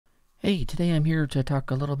Hey, today I'm here to talk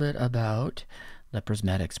a little bit about the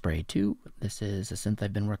Prismatic Spray II. This is a synth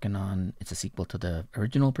I've been working on. It's a sequel to the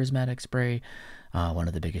original Prismatic Spray. One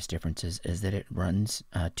of the biggest differences is that it runs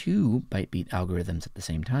two bytebeat algorithms at the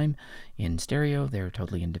same time in stereo. They're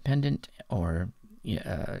totally independent, or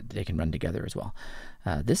they can run together as well.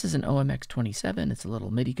 This is an OMX-27. It's a little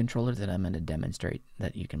MIDI controller that I'm going to demonstrate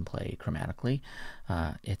that you can play chromatically.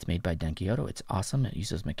 It's made by Denki. It's awesome. It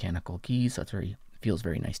uses mechanical keys, so it feels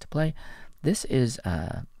very nice to play. This is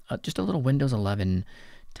just a little Windows 11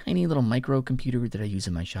 tiny little microcomputer that I use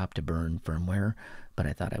in my shop to burn firmware, but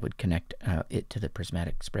I thought I would connect it to the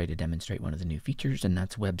Prismatic Spray to demonstrate one of the new features, and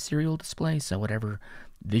that's web serial display. So whatever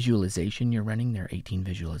visualization you're running, there are 18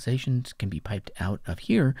 visualizations, can be piped out of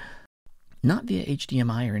here, not via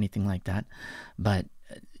HDMI or anything like that, but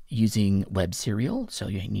using web serial. So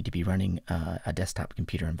you need to be running a desktop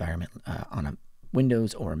computer environment on a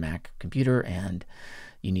Windows or Mac computer, and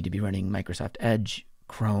you need to be running Microsoft Edge,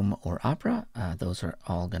 Chrome, or Opera. Those are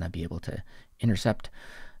all going to be able to intercept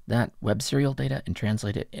that web serial data and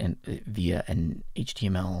translate it via an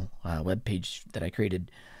HTML web page that I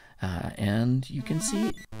created. And you can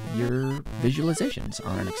see your visualizations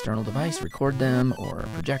on an external device, record them or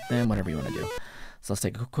project them, whatever you want to do. So let's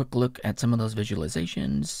take a quick look at some of those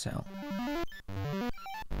visualizations. So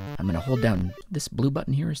I'm going to hold down this blue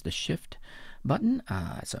button here is the shift button.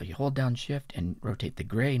 So you hold down shift and rotate the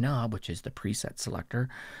gray knob, which is the preset selector,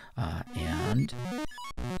 and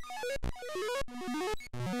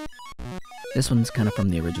this one's kind of from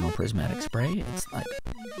the original Prismatic Spray. It's like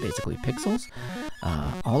basically pixels.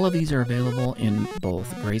 All of these are available in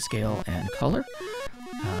both grayscale and color.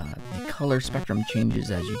 The color spectrum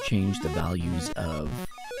changes as you change the values of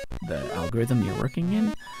the algorithm you're working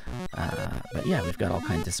in. But yeah, we've got all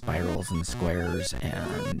kinds of spirals and squares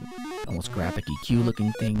and almost graphic EQ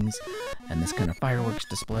looking things, and this kind of fireworks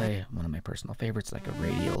display, one of my personal favorites, like a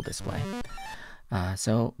radial display.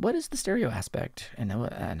 So what is the stereo aspect, and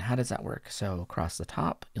how does that work? So across the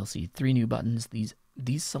top, you'll see three new buttons.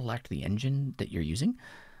 These select the engine that you're using.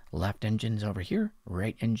 Left engine's over here,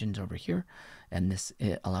 right engine's over here, and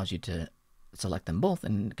it allows you to select them both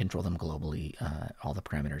and control them globally. All the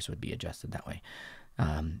parameters would be adjusted that way.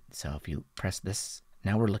 So if you press this,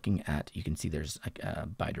 now we're looking at, you can see there's like a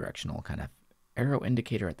bidirectional kind of arrow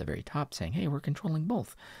indicator at the very top saying, hey, we're controlling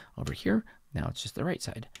both. Over here, now it's just the right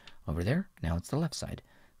side. Over there, now it's the left side.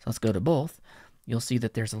 So let's go to both. You'll see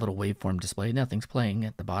that there's a little waveform display. Nothing's playing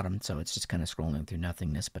at the bottom, so it's just kind of scrolling through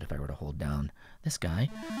nothingness. But if I were to hold down this guy,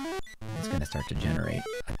 it's going to start to generate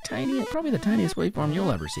a tiny, probably the tiniest waveform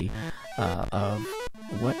you'll ever see of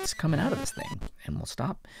what's coming out of this thing. And we'll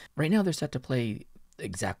stop. Right now they're set to play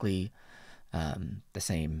exactly the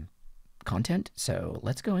same content. So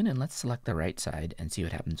let's go in and let's select the right side and see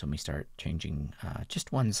what happens when we start changing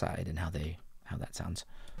just one side and how that sounds.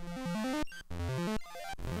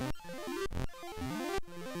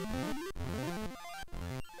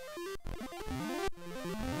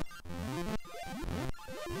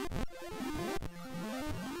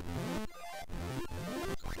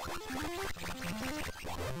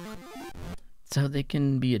 So they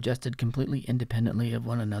can be adjusted completely independently of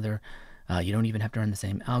one another. You don't even have to run the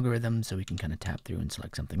same algorithm, so we can kind of tap through and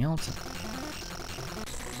select something else.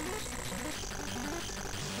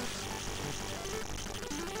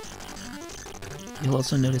 You'll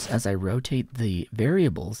also notice as I rotate the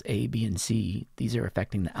variables A, B, and C, these are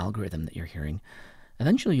affecting the algorithm that you're hearing.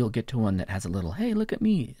 Eventually you'll get to one that has a little, hey, look at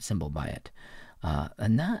me symbol by it.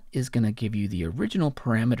 And that is going to give you the original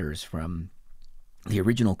parameters from the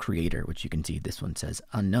original creator, which you can see this one says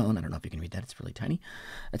unknown. I don't know if you can read that. It's really tiny.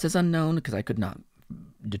 It says unknown because I could not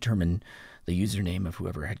determine the username of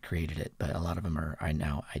whoever had created it, but a lot of them are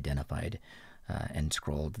now identified and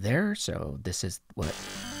scrolled there. So this is what...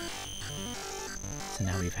 So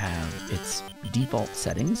now we have its default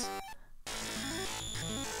settings.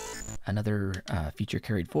 Another feature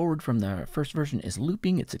carried forward from the first version is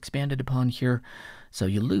looping. It's expanded upon here. So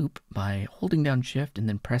you loop by holding down shift and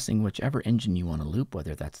then pressing whichever engine you want to loop,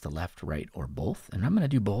 whether that's the left, right, or both. And I'm going to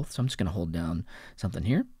do both, so I'm just going to hold down something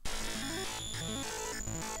here.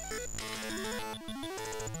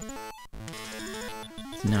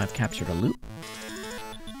 So now I've captured a loop.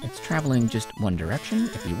 It's traveling just one direction.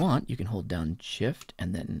 If you want, you can hold down shift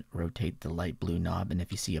and then rotate the light blue knob, and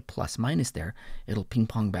if you see a plus minus there, it'll ping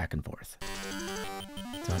pong back and forth.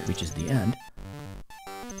 So it reaches the end.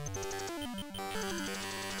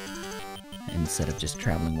 Instead of just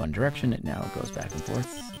traveling one direction, it now goes back and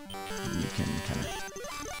forth. You can kind of...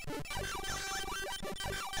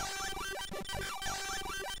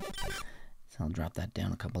 So I'll drop that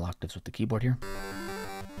down a couple octaves with the keyboard here.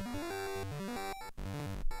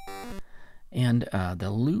 And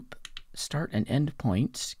the loop start and end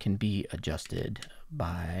points can be adjusted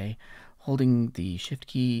by holding the shift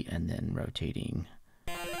key and then rotating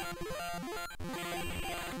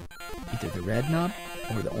either the red knob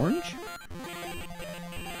or the orange.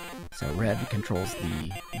 So red controls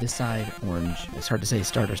this side, orange, it's hard to say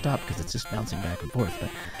start or stop because it's just bouncing back and forth,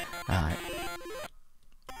 but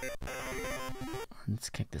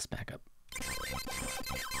let's kick this back up.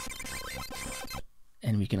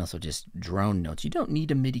 And we can also just drone notes. You don't need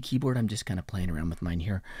a MIDI keyboard. I'm just kind of playing around with mine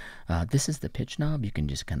here. This is the pitch knob. You can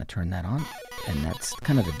just kind of turn that on. And that's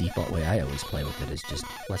kind of the default way I always play with it, is just,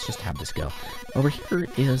 let's just have this go. Over here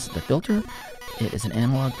is the filter. It is an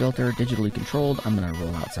analog filter, digitally controlled. I'm going to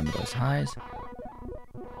roll out some of those highs.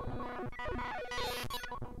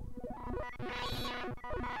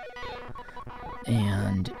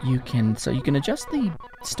 And you can adjust the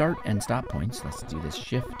start and stop points. Let's do this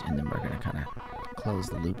shift, and then we're going to kind of close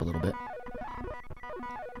the loop a little bit.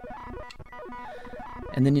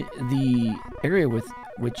 And then the area with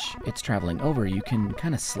which it's traveling over, you can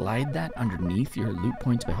kind of slide that underneath your loop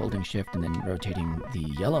points by holding shift and then rotating the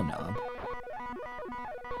yellow knob.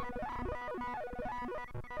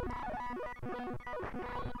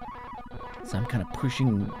 So I'm kind of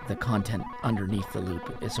pushing the content underneath the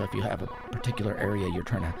loop. So if you have a particular area you're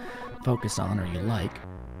trying to focus on or you like,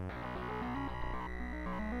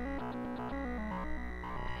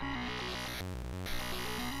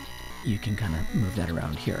 you can kind of move that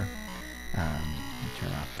around here.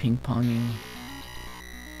 Turn off ping-ponging.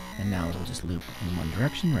 And now it'll just loop in one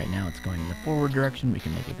direction. Right now it's going in the forward direction. We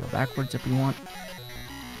can make it go backwards if we want.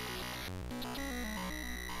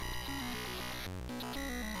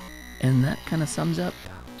 And that kind of sums up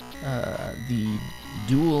the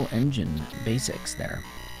dual engine basics there.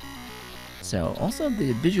 So also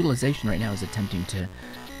the visualization right now is attempting to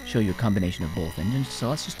show you a combination of both engines. So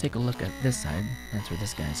let's just take a look at this side. That's where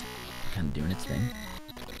this guy's kind of doing its thing.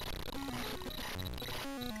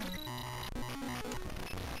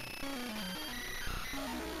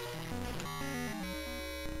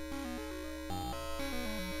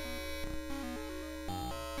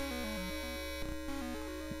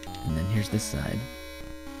 And then here's this side.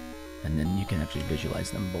 And then you can actually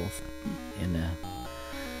visualize them both in a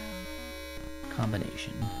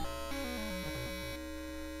combination.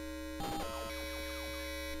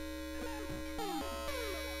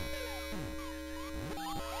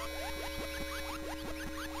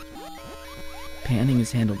 Panning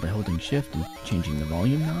is handled by holding shift and changing the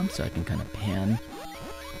volume knob, so I can kind of pan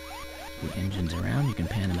the engines around. You can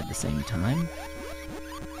pan them at the same time.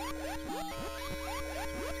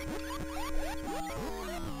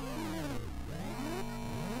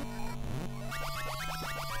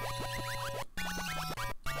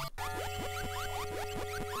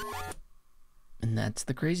 And that's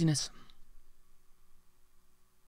the craziness.